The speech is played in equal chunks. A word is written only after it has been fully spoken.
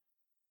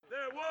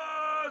There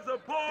was a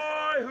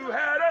boy who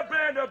had a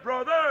band of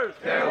brothers.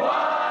 There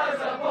was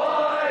a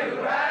boy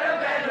who had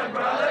a band of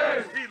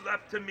brothers. He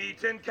left to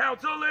meet in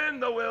council in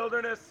the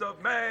wilderness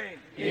of Maine.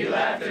 He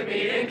left to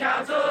meet in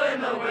council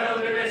in the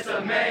wilderness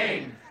of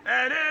Maine.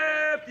 And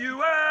if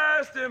you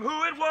asked him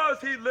who it was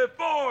he lived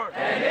for,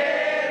 And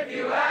if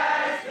you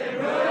asked him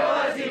who it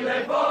was he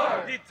lived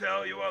for, he'd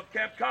tell you of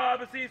Camp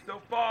Cobbossee so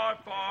far,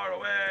 far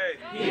away.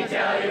 he'd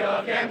tell you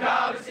of Camp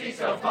Cobbossee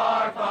so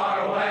far,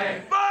 far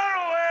away. Far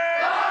away!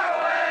 Far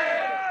away!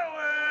 Far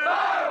away!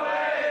 Far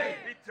away!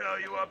 He'd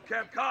tell you of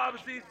Camp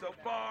Cobbossee so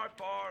far,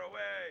 far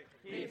away.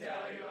 He'd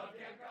tell you of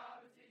Camp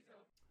Cobbossee so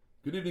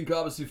Good evening,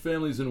 Cobbossee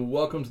families, and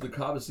welcome to the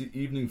Cobbossee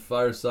Evening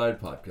Fireside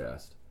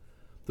Podcast.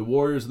 The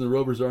Warriors and the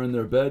Rovers are in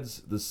their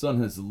beds. The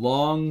sun has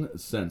long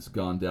since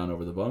gone down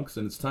over the bunks,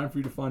 and it's time for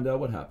you to find out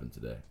what happened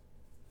today.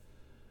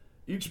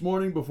 Each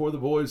morning before the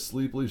boys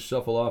sleepily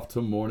shuffle off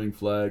to morning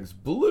flags,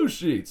 blue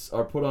sheets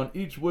are put on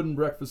each wooden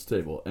breakfast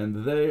table,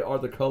 and they are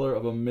the color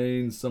of a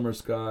Maine summer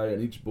sky,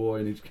 and each boy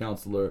and each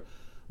counselor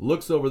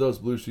looks over those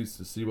blue sheets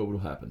to see what will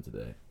happen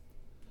today.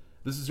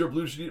 This is your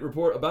blue sheet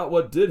report about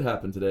what did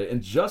happen today,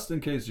 and just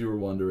in case you were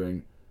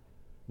wondering,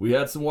 we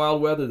had some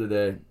wild weather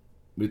today.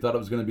 We thought it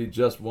was going to be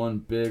just one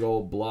big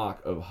old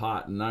block of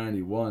hot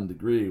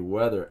 91-degree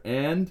weather,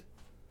 and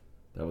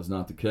that was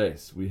not the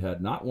case. We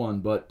had not one,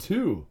 but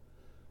two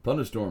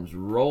thunderstorms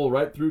roll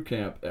right through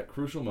camp at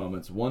crucial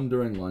moments, one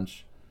during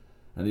lunch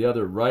and the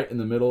other right in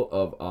the middle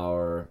of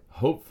our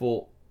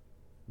hopeful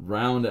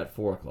round at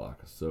 4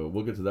 o'clock. So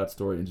we'll get to that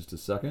story in just a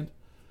second.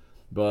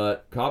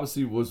 But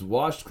Cobbossee was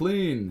washed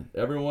clean.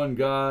 Everyone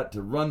got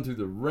to run through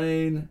the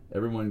rain.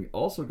 Everyone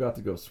also got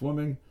to go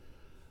swimming.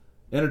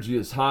 Energy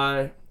is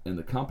high, and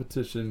the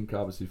competition,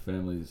 Cobbossee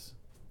families,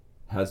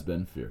 has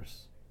been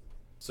fierce.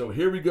 So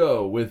here we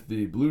go with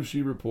the Blue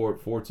Sheet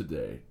Report for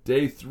today.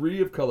 Day 3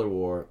 of Color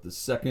War, the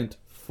second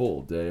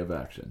full day of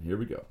action. Here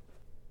we go.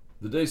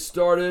 The day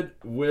started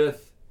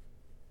with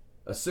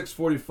a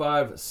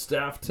 6:45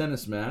 staff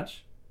tennis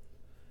match,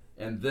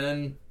 and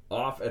then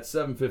off at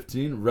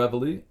 7:15,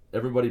 reveille.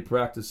 Everybody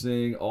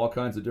practicing all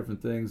kinds of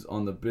different things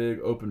on the big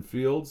open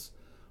fields.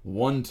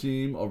 One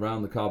team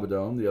around the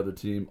Cobbadome, the other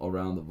team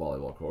around the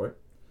volleyball court.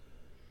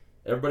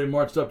 Everybody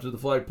marched up to the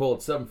flagpole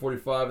at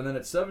 7:45, and then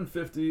at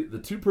 7:50, the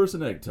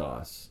two-person egg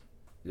toss.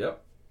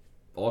 Yep,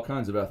 all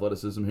kinds of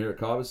athleticism here at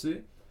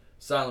Cobbossee.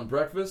 Silent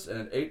breakfast,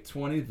 and at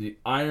 8:20, the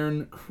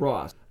Iron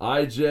Cross.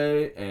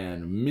 IJ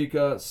and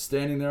Mika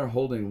standing there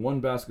holding one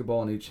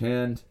basketball in each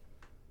hand,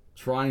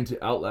 trying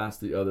to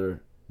outlast the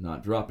other,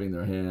 not dropping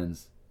their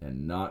hands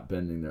and not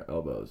bending their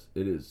elbows.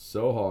 It is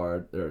so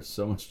hard. There is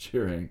so much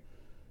cheering.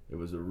 It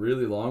was a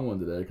really long one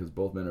today because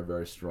both men are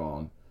very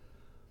strong.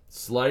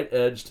 Slight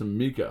edge to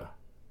Mika.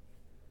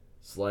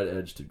 Slight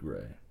edge to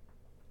Gray.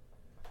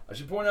 I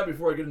should point out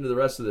before I get into the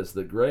rest of this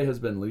that Gray has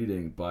been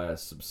leading by a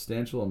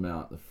substantial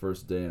amount the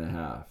first day and a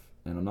half.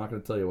 And I'm not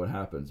going to tell you what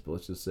happens, but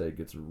let's just say it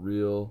gets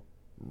real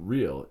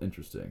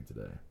interesting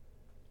today.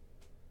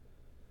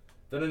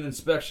 Then an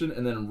inspection,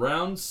 and then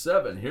round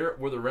 7. Here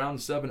were the round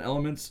 7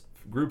 elements.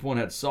 Group 1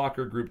 had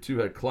soccer, Group 2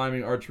 had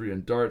climbing, archery,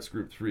 and darts,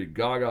 Group 3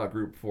 gaga,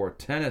 Group 4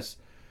 tennis,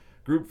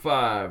 Group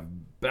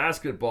 5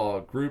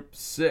 basketball, Group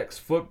 6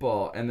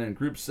 football, and then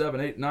Group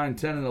 7, 8, 9,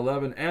 10, and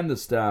 11, and the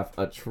staff,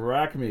 a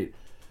track meet.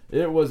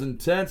 It was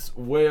intense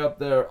way up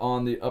there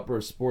on the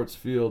upper sports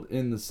field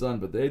in the sun,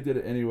 but they did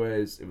it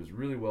anyways. It was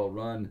really well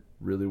run,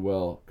 really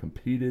well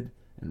competed,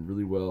 and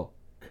really well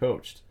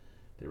coached.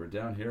 They were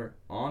down here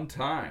on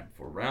time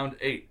for round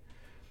 8.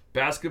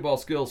 Basketball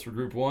skills for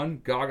Group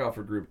 1, gaga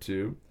for Group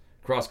 2,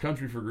 cross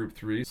country for Group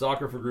 3,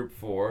 soccer for Group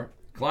 4,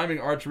 climbing,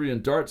 archery,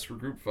 and darts for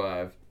Group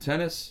 5,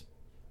 tennis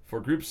for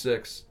Group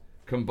 6,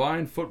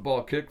 combined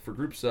football kick for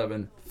Group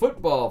 7,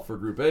 football for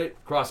Group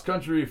 8, cross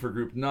country for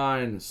Group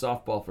 9,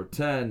 softball for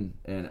 10,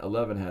 and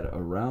 11 had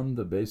around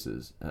the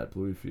bases at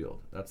Bluey Field.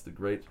 That's the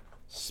great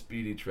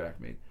speedy track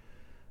meet.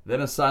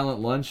 Then a silent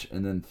lunch,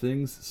 and then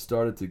things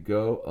started to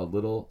go a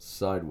little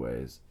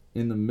sideways.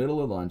 In the middle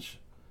of lunch,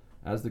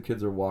 as the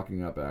kids are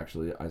walking up,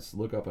 actually, I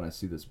look up and I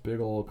see this big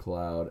old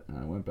cloud, and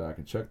I went back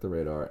and checked the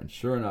radar, and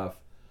sure enough,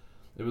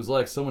 it was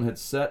like someone had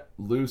set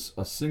loose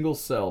a single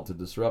cell to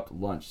disrupt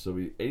lunch. So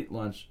we ate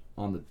lunch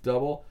on the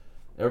double.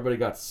 Everybody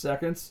got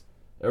seconds.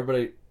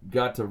 Everybody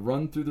got to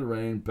run through the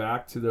rain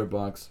back to their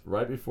bunks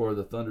right before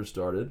the thunder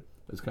started.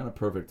 It was kind of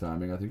perfect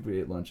timing. I think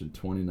we ate lunch in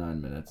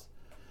 29 minutes.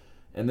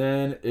 And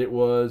then it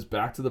was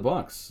back to the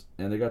bunks.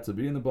 And they got to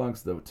be in the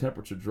bunks. The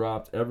temperature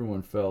dropped.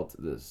 Everyone felt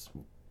this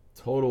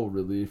total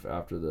relief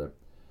after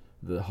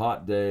the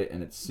hot day.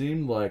 And it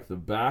seemed like the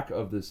back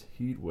of this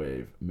heat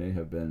wave may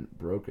have been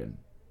broken.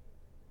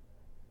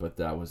 But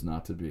that was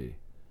not to be.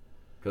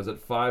 Because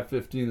at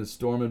 5:15, the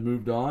storm had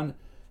moved on.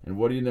 And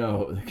what do you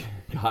know? It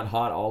got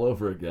hot all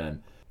over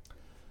again.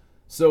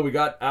 So we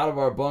got out of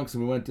our bunks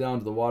and we went down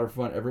to the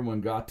waterfront.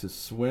 Everyone got to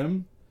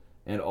swim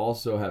and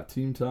also have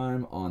team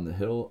time on the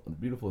hill, the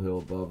beautiful hill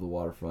above the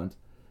waterfront.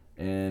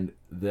 And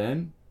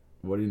then,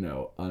 what do you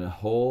know? A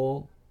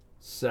whole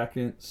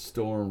second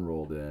storm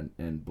rolled in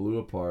and blew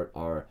apart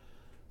our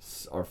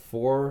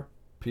 4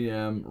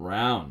 p.m.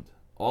 round.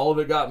 All of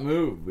it got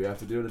moved. We have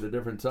to do it at a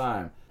different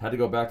time. Had to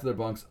go back to their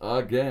bunks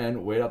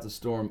again, wait out the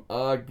storm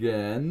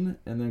again,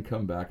 and then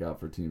come back out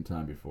for team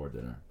time before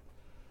dinner.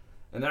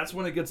 And that's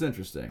when it gets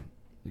interesting,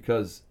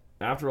 because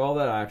after all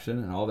that action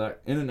and all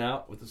that in and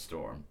out with the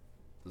storm,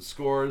 the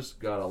scores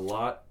got a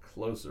lot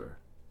closer.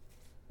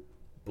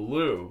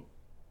 Blue,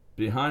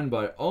 behind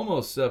by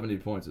almost 70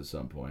 points at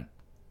some point,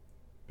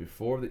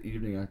 before the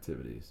evening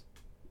activities,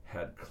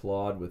 had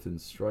clawed within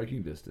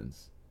striking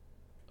distance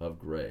of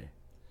gray.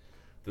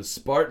 The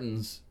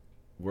Spartans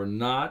were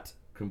not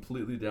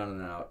completely down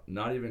and out,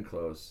 not even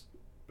close,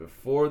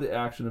 before the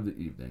action of the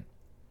evening.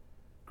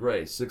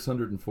 Gray,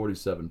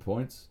 647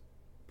 points.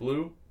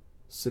 Blue,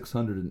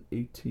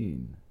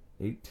 618.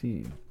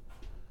 18.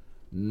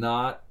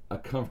 Not a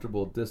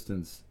comfortable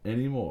distance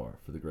anymore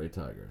for the Gray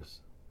Tigers.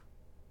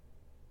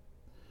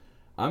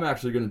 I'm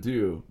actually going to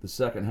do the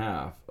second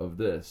half of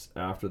this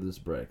after this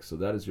break. So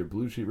that is your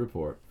Blue Sheet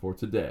report for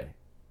today.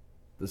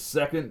 The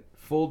second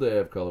full day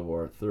of Color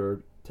War,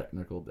 third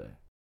technical day.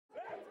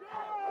 Was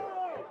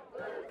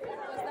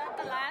that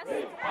the last?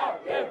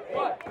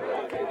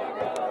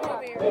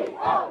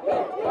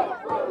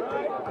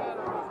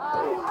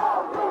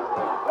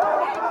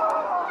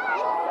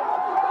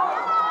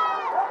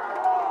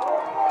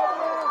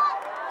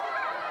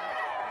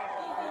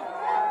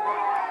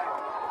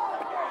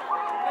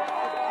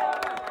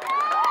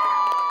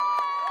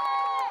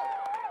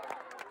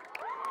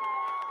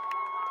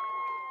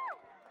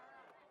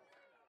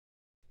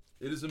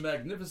 It is a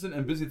magnificent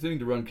and busy thing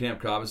to run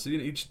Camp Cobbossee,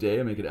 and each day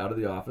I make it out of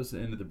the office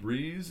and into the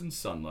breeze and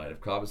sunlight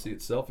of Cobbossee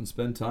itself and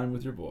spend time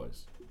with your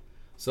boys.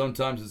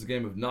 Sometimes it's a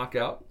game of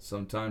knockout,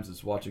 sometimes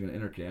it's watching an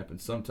intercamp, and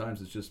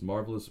sometimes it's just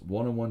marvelous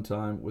one-on-one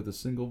time with a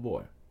single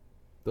boy.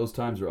 Those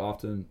times are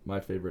often my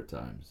favorite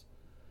times.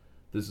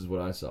 This is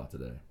what I saw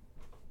today.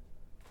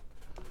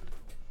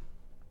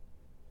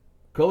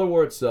 Color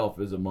War itself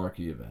is a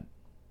marquee event.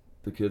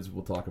 The kids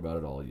will talk about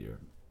it all year.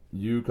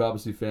 You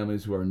Cobbossee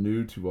families who are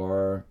new to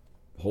our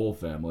whole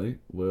family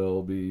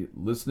will be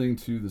listening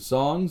to the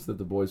songs that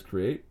the boys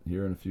create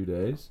here in a few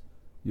days.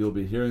 You'll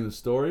be hearing the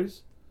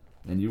stories,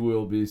 and you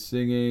will be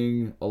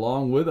singing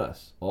along with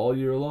us all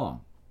year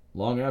long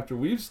after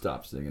we've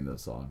stopped singing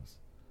those songs.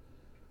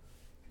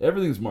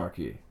 Everything's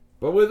marquee,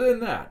 but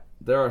within that,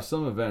 there are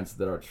some events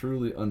that are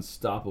truly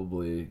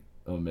unstoppably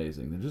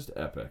amazing. They're just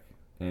epic,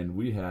 and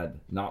we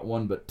had not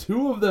one but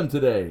two of them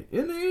today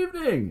in the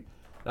evening.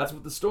 That's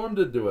what the storm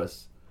did to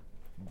us.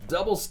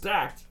 Double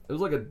stacked. It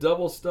was like a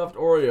double stuffed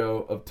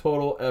Oreo of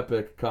total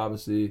epic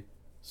Cobbossee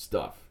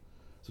stuff.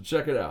 So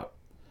check it out.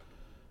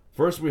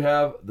 First we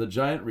have the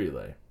giant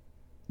relay.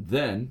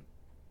 Then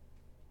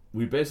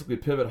we basically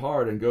pivot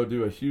hard and go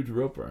do a huge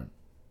rope burn.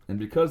 And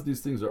because these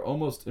things are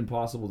almost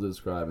impossible to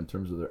describe in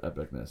terms of their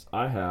epicness,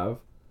 I have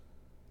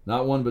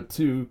not one but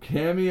two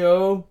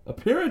cameo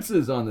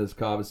appearances on this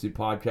Cobbossee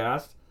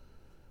podcast,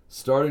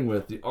 starting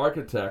with the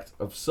architect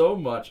of so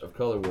much of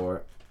Color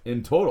War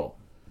in total,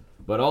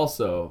 but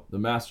also the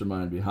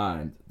mastermind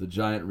behind the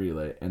giant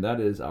relay, and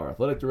that is our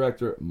athletic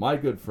director, my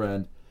good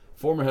friend,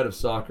 former head of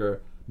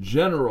soccer,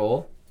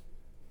 General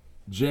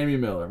Jamie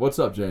Miller. What's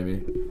up,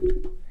 Jamie?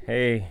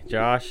 Hey,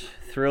 Josh.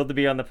 Thrilled to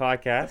be on the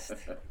podcast.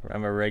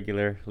 I'm a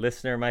regular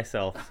listener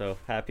myself, so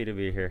happy to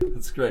be here.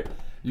 That's great.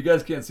 You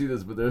guys can't see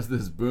this, but there's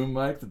this boom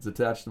mic that's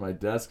attached to my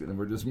desk, and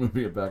we're just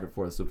moving it back and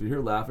forth. So if you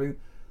hear laughing,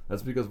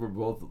 that's because we're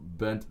both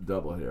bent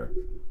double here.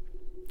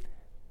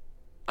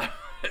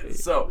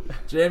 So,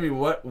 Jamie,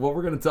 what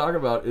we're going to talk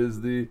about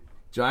is the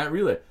giant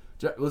relay.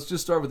 Let's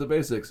just start with the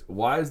basics.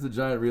 Why is the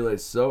giant relay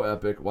so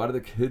epic? Why do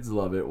the kids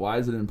love it? Why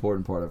is it an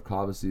important part of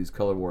Cobbossee's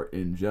Color War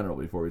in general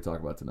before we talk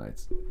about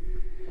tonight's?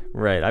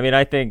 Right. I mean,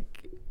 I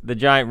think the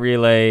giant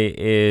relay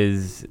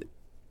is,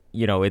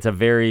 it's a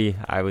very,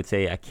 I would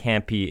say, a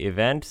campy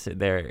event.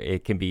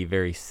 It can be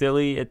very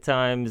silly at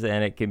times,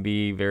 and it can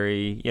be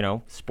very,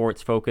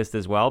 sports focused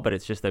as well, but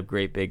it's just a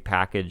great big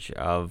package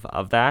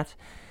of that.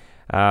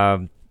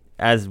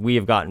 As we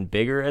have gotten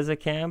bigger as a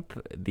camp,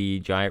 the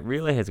giant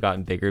relay has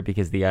gotten bigger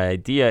because the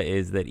idea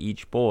is that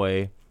each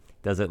boy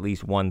does at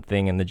least one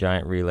thing in the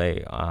giant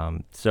relay.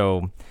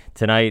 So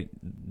tonight,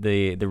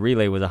 the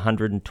relay was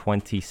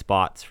 120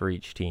 spots for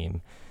each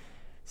team.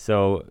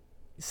 So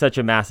such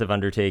a massive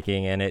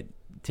undertaking, and it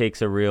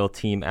takes a real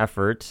team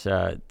effort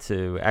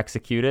to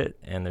execute it,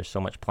 and there's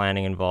so much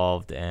planning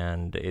involved,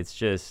 and it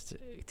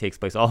takes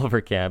place all over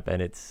camp,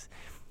 and it's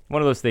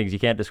one of those things you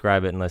can't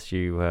describe it unless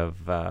you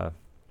have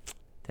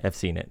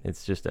seen it.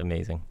 It's just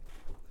amazing.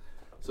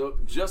 So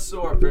just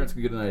so our parents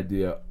can get an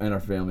idea, and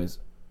our families,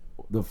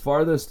 the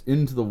farthest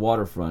into the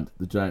waterfront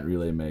the giant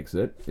relay makes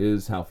it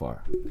is how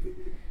far?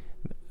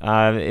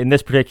 In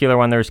this particular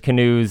one, there's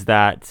canoes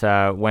that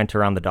went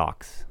around the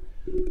docks.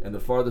 And the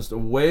farthest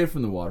away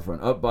from the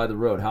waterfront, up by the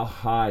road, how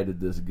high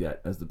did this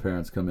get as the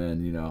parents come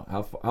in?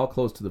 How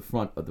close to the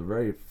front of the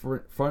very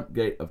front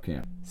gate of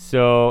camp?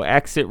 So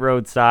exit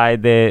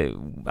roadside,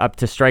 up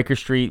to Stryker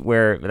Street,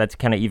 where that's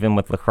kind of even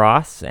with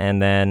lacrosse,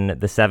 and then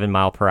the 7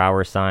 mile per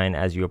hour sign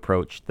as you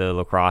approach the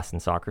lacrosse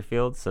and soccer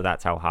fields. So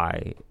that's how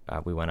high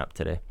we went up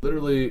today.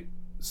 Literally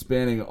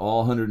spanning all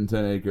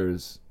 110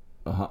 acres.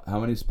 How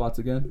many spots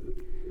again?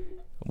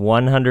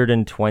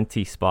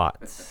 120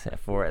 spots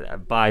for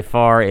by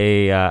far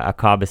a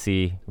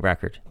Cobbossee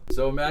record.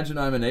 So imagine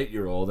I'm an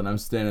 8-year-old and I'm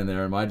standing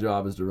there and my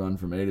job is to run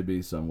from A to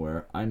B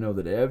somewhere. I know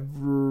that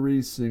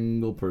every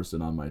single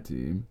person on my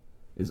team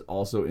is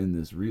also in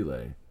this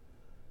relay.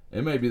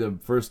 It may be the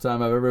first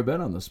time I've ever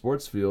been on the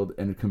sports field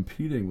and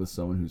competing with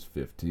someone who's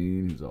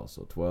 15, who's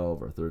also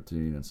 12 or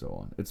 13, and so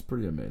on. It's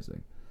pretty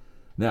amazing.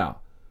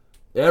 Now,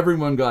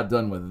 everyone got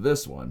done with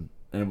this one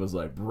and was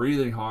like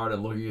breathing hard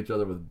and looking at each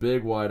other with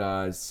big wide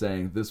eyes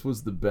saying this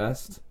was the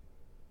best,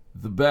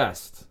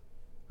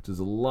 which is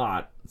a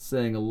lot,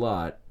 saying a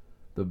lot,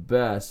 the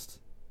best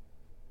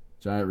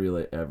giant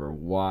relay ever.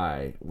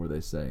 Why were they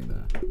saying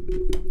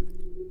that?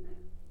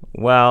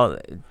 Well,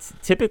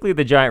 typically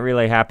the giant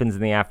relay happens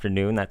in the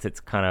afternoon. That's its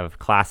kind of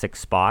classic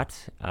spot.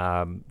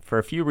 For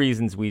a few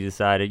reasons, we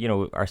decided,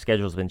 our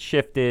schedule's been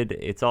shifted.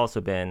 It's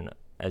also been,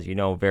 as you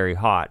know, very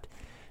hot.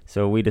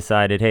 So we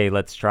decided, hey,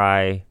 let's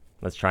try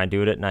and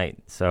do it at night.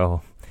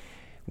 So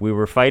we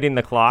were fighting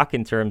the clock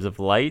in terms of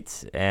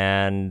lights,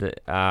 and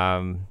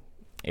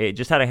it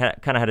just kind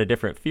of had a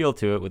different feel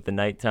to it with the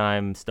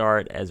nighttime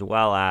start, as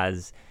well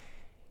as,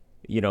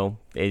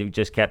 it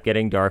just kept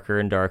getting darker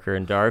and darker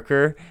and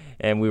darker.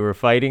 And we were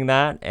fighting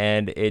that,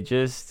 and it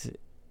just,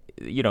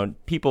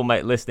 people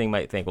listening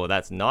might think, well,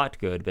 that's not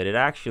good, but it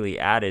actually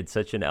added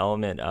such an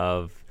element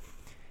of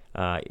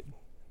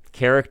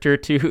character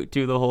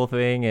to the whole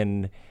thing,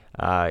 and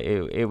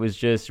it was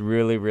just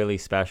really, really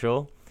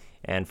special.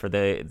 And for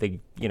the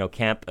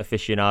camp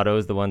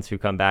aficionados, the ones who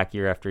come back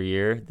year after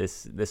year,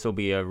 this will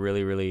be a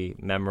really, really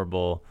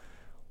memorable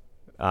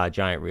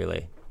giant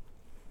relay.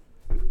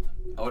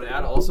 I would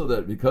add also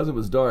that because it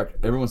was dark,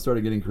 everyone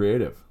started getting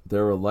creative.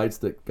 There were lights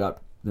that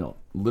got,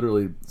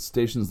 literally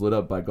stations lit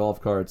up by golf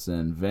carts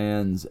and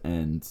vans,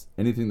 and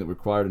anything that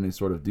required any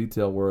sort of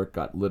detail work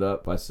got lit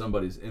up by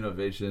somebody's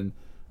innovation,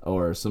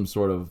 or some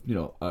sort of,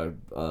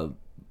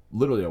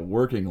 literally a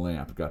working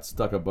lamp got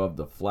stuck above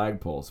the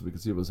flagpole so we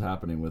could see what was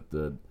happening with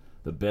the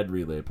bed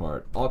relay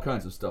part. All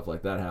kinds of stuff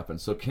like that happened.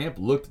 So camp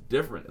looked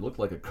different. It looked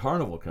like a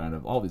carnival kind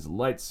of. All these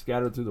lights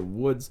scattered through the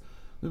woods.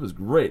 It was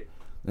great.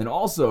 And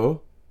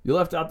also, you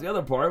left out the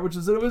other part, which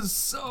is that it was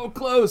so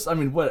close. I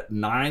mean,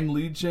 9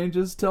 lead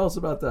changes? Tell us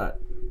about that.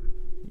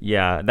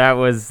 Yeah, that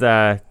was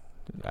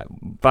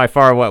by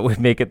far what would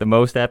make it the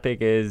most epic.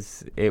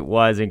 Is it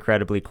was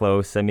incredibly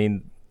close. I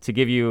mean, to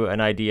give you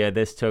an idea,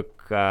 this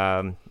took,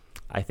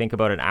 I think,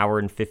 about an hour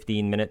and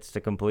 15 minutes to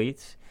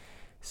complete.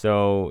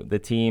 So the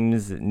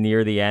teams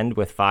near the end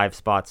with 5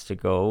 spots to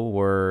go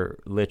were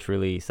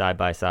literally side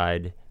by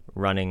side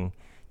running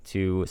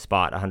to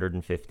spot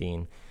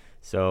 115.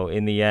 So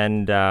in the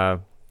end,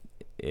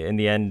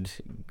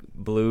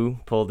 Blue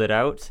pulled it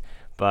out,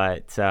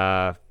 but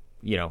the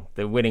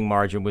winning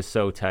margin was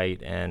so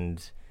tight,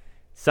 and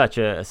such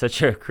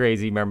a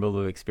crazy,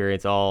 memorable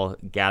experience, all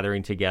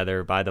gathering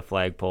together by the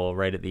flagpole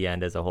right at the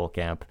end as a whole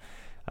camp.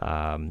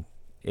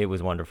 It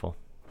was wonderful.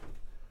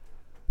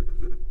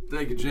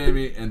 Thank you,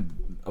 Jamie,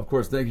 and of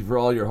course, thank you for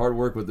all your hard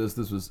work with this.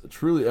 This was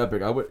truly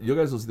epic. You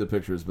guys will see the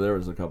pictures, but there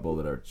was a couple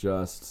that are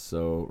just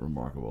so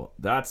remarkable.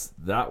 That's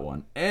that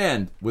one.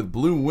 And with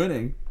Blue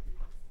winning,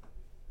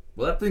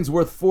 well, that thing's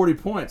worth 40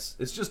 points.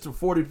 It's just a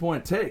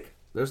 40-point take.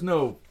 There's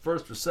no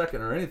first or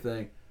second or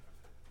anything.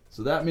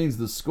 So that means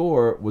the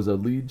score was a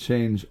lead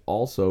change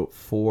also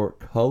for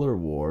Color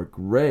War.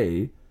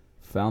 Gray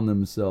found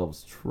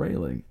themselves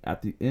trailing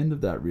at the end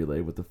of that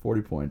relay with the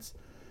 40 points.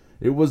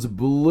 It was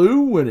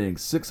Blue winning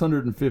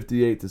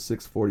 658 to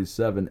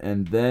 647,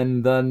 and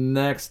then the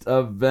next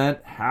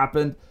event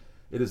happened.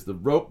 It is the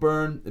rope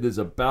burn. It is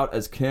about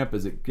as camp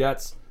as it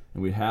gets,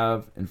 and we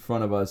have in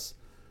front of us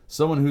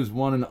someone who's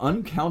won an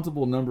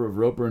uncountable number of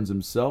rope burns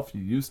himself. He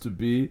used to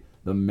be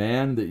the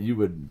man that you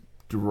would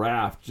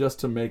draft just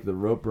to make the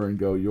rope burn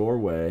go your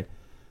way.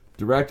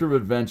 Director of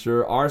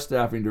Adventure, our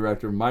staffing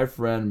director, my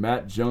friend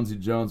Matt Jonesy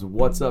Jones.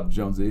 What's up,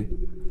 Jonesy?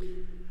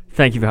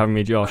 Thank you for having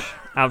me, Josh.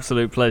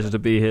 Absolute pleasure to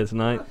be here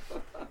tonight.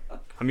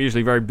 I'm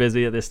usually very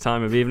busy at this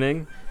time of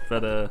evening,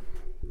 but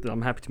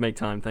I'm happy to make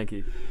time. Thank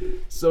you.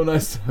 So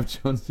nice to have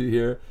Jonesy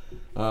here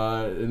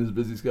in his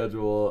busy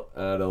schedule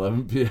at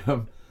 11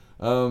 p.m.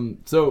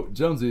 So,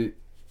 Jonesy,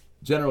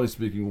 generally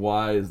speaking,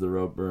 why is the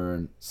rope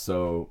burn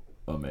so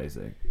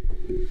amazing?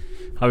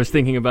 I was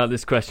thinking about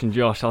this question,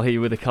 Josh. I'll hit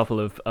you with a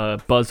couple of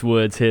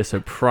buzzwords here.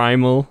 So,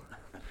 primal,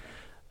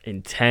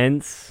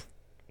 intense,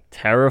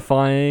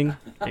 terrifying,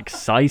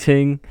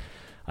 exciting.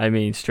 I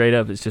mean, straight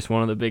up, it's just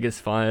one of the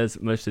biggest fires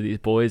most of these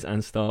boys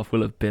and staff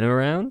will have been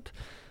around.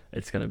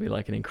 It's going to be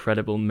like an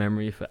incredible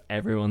memory for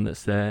everyone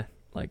that's there.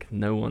 Like,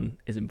 no one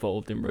is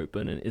involved in rope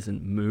burn and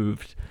isn't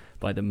moved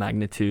by the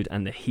magnitude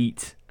and the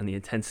heat and the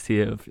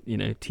intensity of,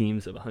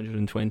 teams of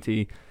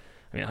 120,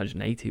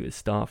 180 with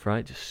staff,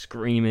 right? Just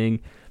screaming,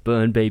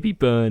 burn, baby,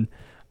 burn.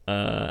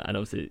 And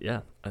obviously,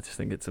 yeah, I just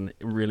think it's a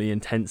really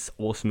intense,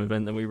 awesome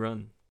event that we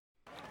run.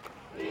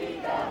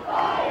 Feed the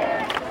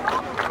fire!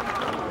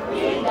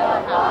 Feed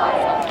the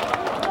fire!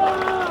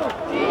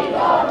 Feed the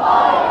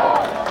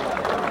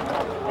fire!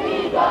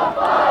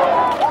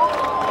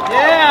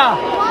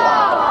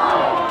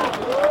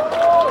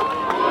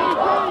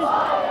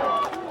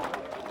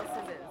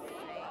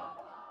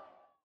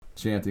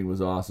 planting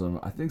was awesome.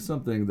 I think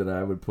something that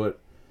I would put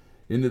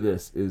into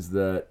this is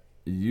that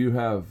you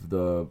have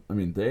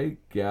they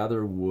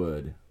gather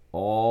wood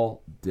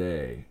all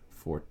day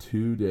for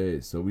 2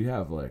 days. So we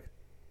have like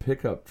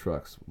pickup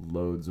trucks,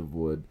 loads of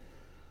wood.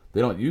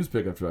 They don't use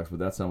pickup trucks, but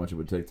that's how much it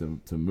would take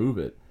to move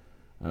it.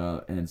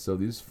 And so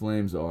these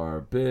flames are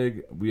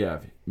big. We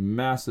have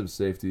massive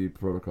safety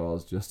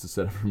protocols just to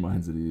set everyone's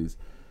minds at ease.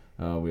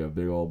 We have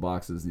big old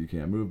boxes that you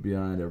can't move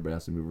behind. Everybody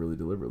has to move really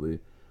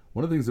deliberately.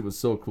 One of the things that was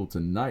so cool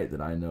tonight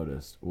that I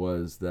noticed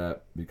was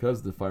that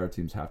because the fire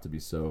teams have to be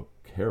so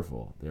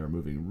careful, they are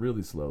moving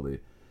really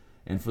slowly.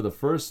 And for the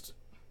first,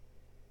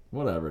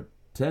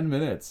 10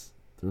 minutes,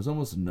 there was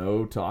almost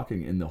no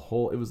talking in the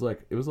whole. It was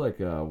like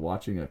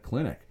watching a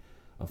clinic,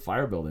 a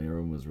fire building.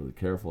 Everyone was really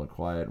careful and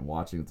quiet, and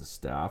watching. The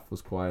staff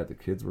was quiet, the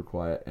kids were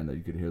quiet, and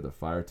you could hear the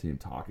fire team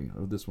talking.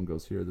 Oh, this one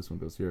goes here, this one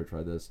goes here.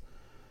 Try this,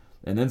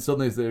 and then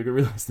suddenly they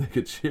realized they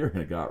could cheer, and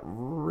it got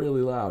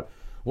really loud.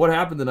 What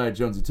happened tonight,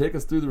 Jonesy? Take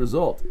us through the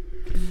result.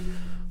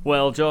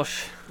 Well,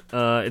 Josh,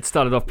 it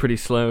started off pretty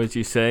slow, as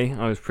you say.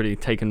 I was pretty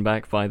taken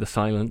back by the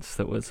silence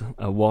that was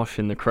awash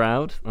in the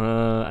crowd.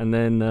 And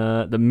then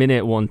the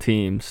minute one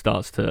team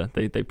starts to,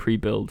 they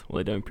pre-build,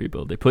 well, they don't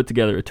pre-build, they put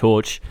together a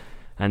torch,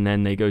 and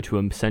then they go to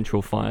a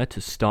central fire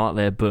to start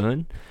their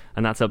burn.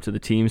 And that's up to the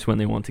teams when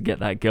they want to get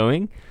that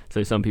going.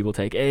 So some people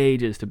take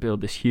ages to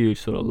build this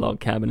huge sort of log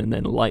cabin and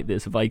then light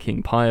this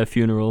Viking pyre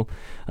funeral.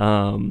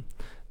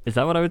 Is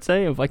that what I would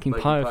say? A Viking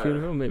pyre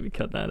funeral? Maybe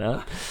cut that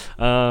out.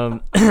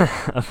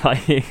 A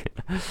Viking.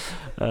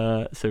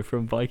 So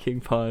from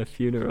Viking pyre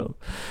funeral.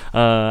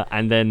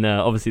 And then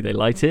obviously they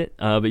light it.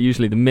 But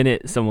usually the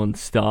minute someone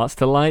starts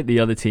to light, the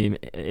other team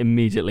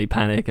immediately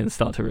panic and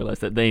start to realize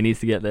that they need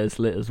to get theirs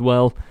lit as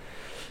well.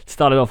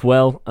 Started off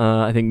well.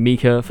 I think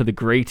Mika for the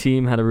grey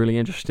team had a really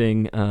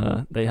interesting,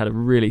 they had a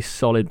really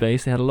solid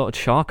base. They had a lot of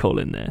charcoal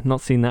in there.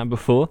 Not seen that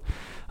before.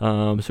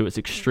 So it's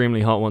extremely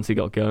hot once it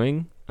got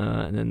going.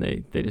 And then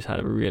they just had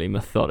a really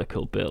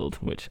methodical build,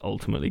 which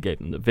ultimately gave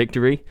them the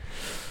victory.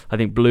 I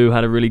think Blue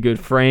had a really good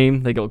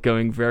frame. They got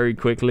going very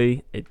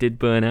quickly. It did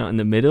burn out in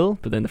the middle,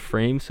 but then the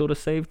frame sort of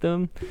saved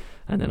them.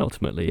 And then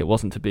ultimately it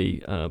wasn't to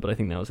be, but I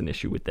think that was an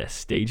issue with their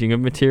staging of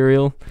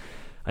material.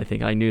 I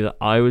think I knew that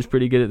I was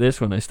pretty good at this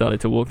when I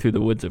started to walk through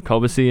the woods of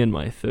Cobbossee in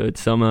my third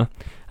summer.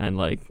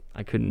 And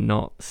I could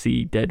not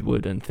see dead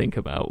wood and think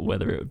about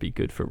whether it would be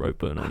good for rope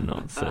burn or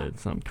not. So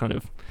I'm kind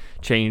of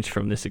changed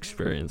from this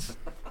experience.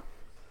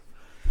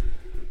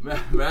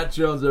 Matt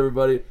Jones,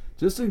 everybody.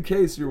 Just in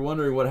case you're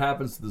wondering what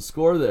happens to the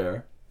score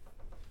there,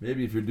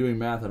 maybe if you're doing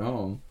math at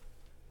home,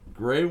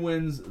 Gray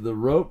wins the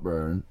rope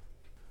burn.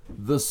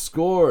 The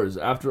scores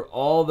after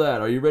all that.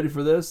 Are you ready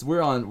for this?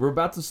 We're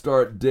about to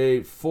start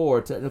day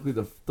 4, technically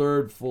the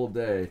third full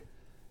day,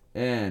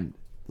 and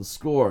the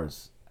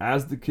scores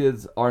as the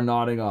kids are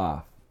nodding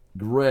off.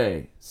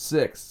 Gray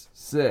 6,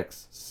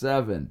 6,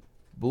 7.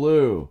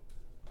 Blue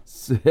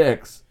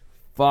 6,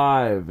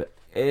 5,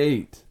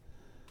 8.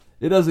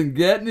 It doesn't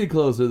get any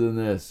closer than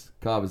this,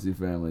 Cobbossee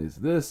families.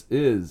 This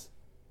is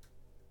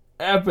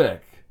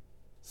epic.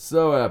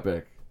 So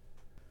epic.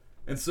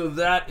 And so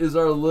that is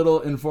our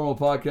little informal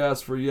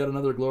podcast for yet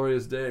another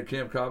glorious day at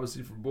Camp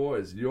Cobbossee for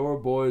boys. Your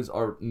boys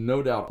are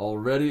no doubt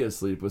already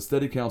asleep with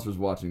steady counselors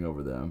watching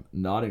over them,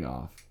 nodding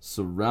off,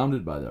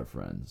 surrounded by their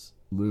friends,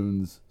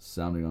 loons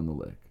sounding on the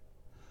lake.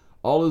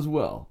 All is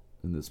well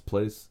in this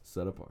place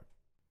set apart.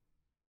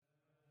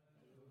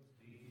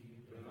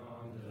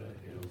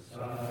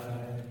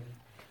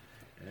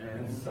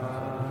 And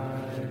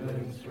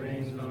silence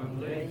reigns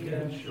on lake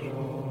and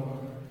shore.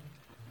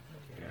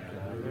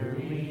 Gather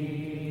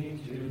we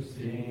to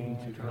sing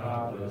to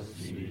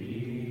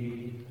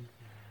Cobbossee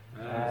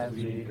as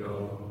we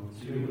go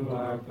to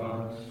our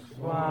bunks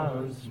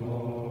once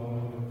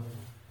more.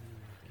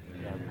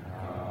 In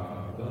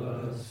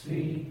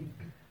Cobbossee,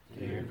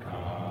 dear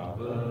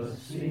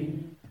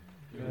Cobbossee,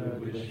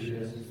 good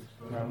wishes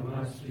from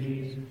us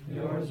be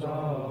yours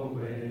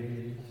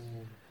always.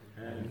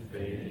 And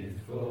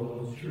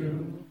faithful,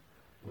 true,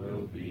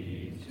 will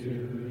be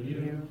to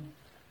you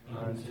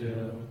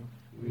until